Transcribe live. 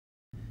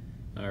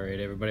All right,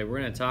 everybody, we're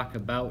going to talk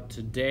about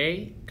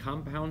today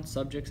compound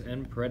subjects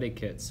and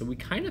predicates. So we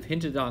kind of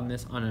hinted on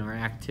this on our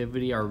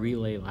activity, our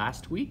relay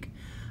last week.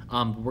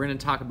 We're going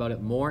to talk about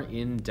it more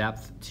in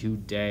depth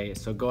today.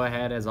 So go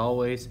ahead, as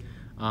always,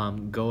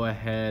 go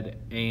ahead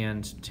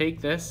and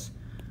take this,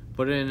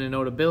 put it in a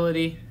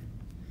notability,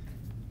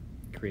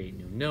 create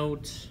new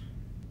note.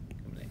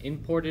 I'm going to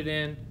import it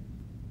in,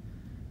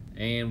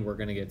 and we're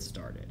going to get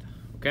started.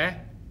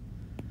 Okay?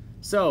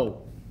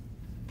 So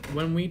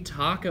when we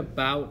talk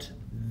about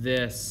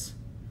this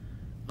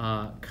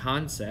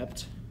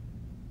concept,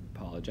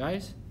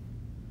 apologize,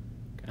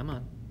 come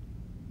on.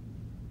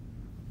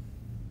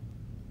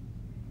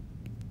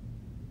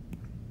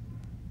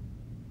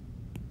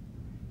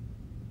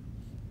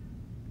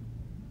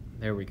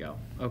 There we go.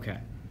 Okay,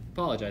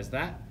 apologize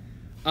that.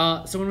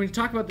 So when we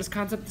talk about this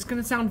concept, it's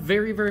going to sound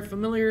very, very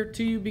familiar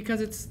to you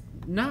because it's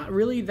not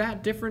really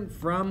that different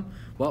from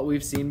what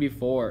we've seen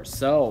before.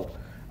 So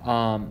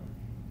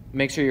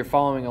make sure you're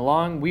following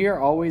along. We are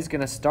always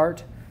going to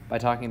start by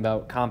talking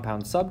about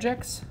compound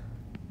subjects.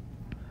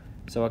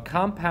 So a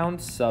compound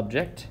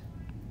subject,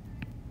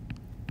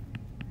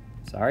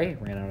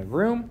 ran out of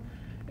room,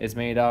 is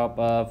made up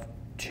of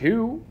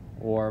two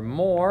or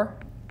more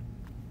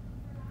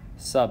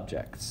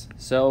subjects.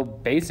 So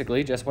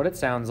basically just what it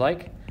sounds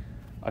like.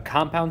 A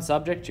compound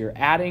subject, you're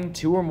adding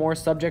two or more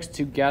subjects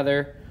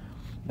together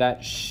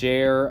that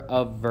share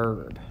a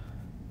verb.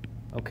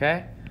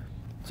 Okay?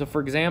 So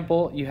for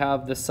example, you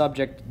have the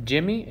subject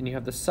Jimmy and you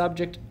have the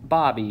subject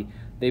Bobby.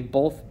 They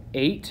both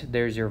ate.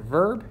 There's your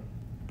verb.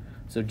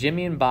 So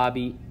Jimmy and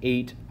Bobby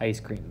ate ice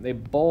cream. They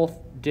both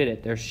did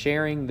it. They're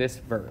sharing this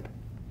verb.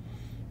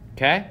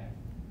 Okay?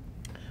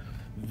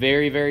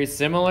 Very, very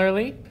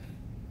similarly,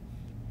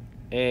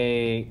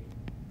 a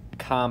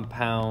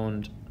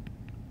compound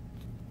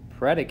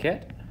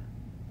predicate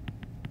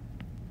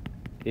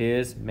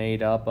is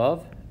made up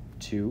of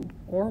two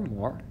or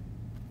more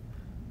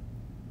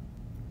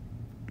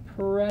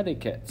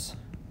predicates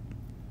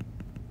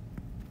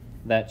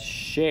that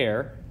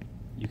share,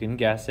 you can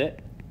guess it,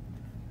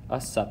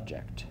 a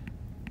subject.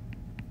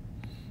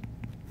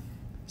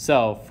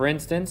 So, for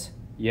instance,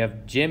 you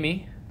have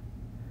Jimmy.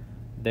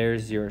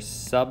 There's your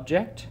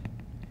subject.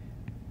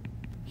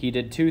 He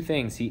did two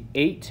things. He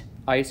ate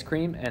ice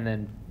cream and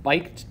then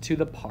biked to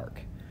the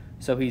park.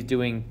 So he's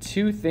doing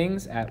two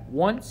things at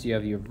once. You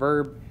have your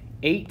verb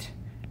ate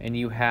and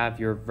you have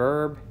your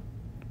verb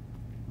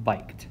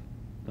biked.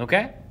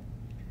 Okay?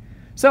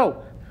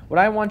 So what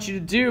I want you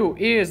to do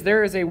is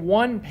there is a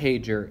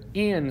one-pager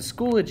in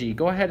Schoology.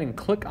 Go ahead and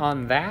click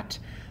on that.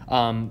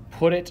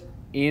 Put it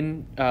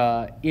in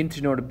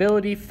into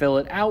Notability. Fill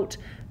it out.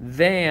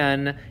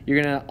 Then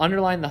you're going to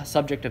underline the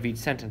subject of each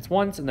sentence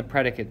once and the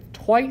predicate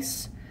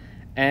twice.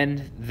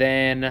 And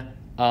then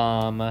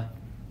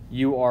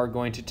you are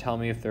going to tell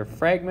me if they're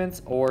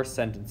fragments or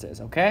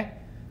sentences, okay?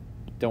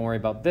 Don't worry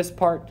about this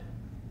part.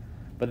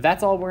 But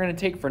that's all we're going to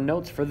take for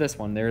notes for this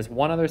one. There's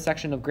one other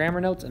section of grammar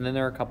notes, and then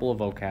there are a couple of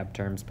vocab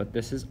terms, but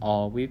this is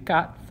all we've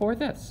got for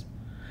this.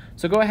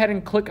 So go ahead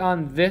and click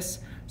on this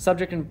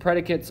subject and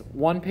predicates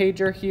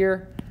one-pager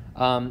here.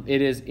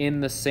 It is in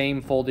the same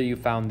folder you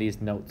found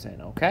these notes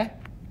in, okay?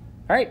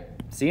 All right,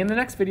 see you in the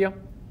next video.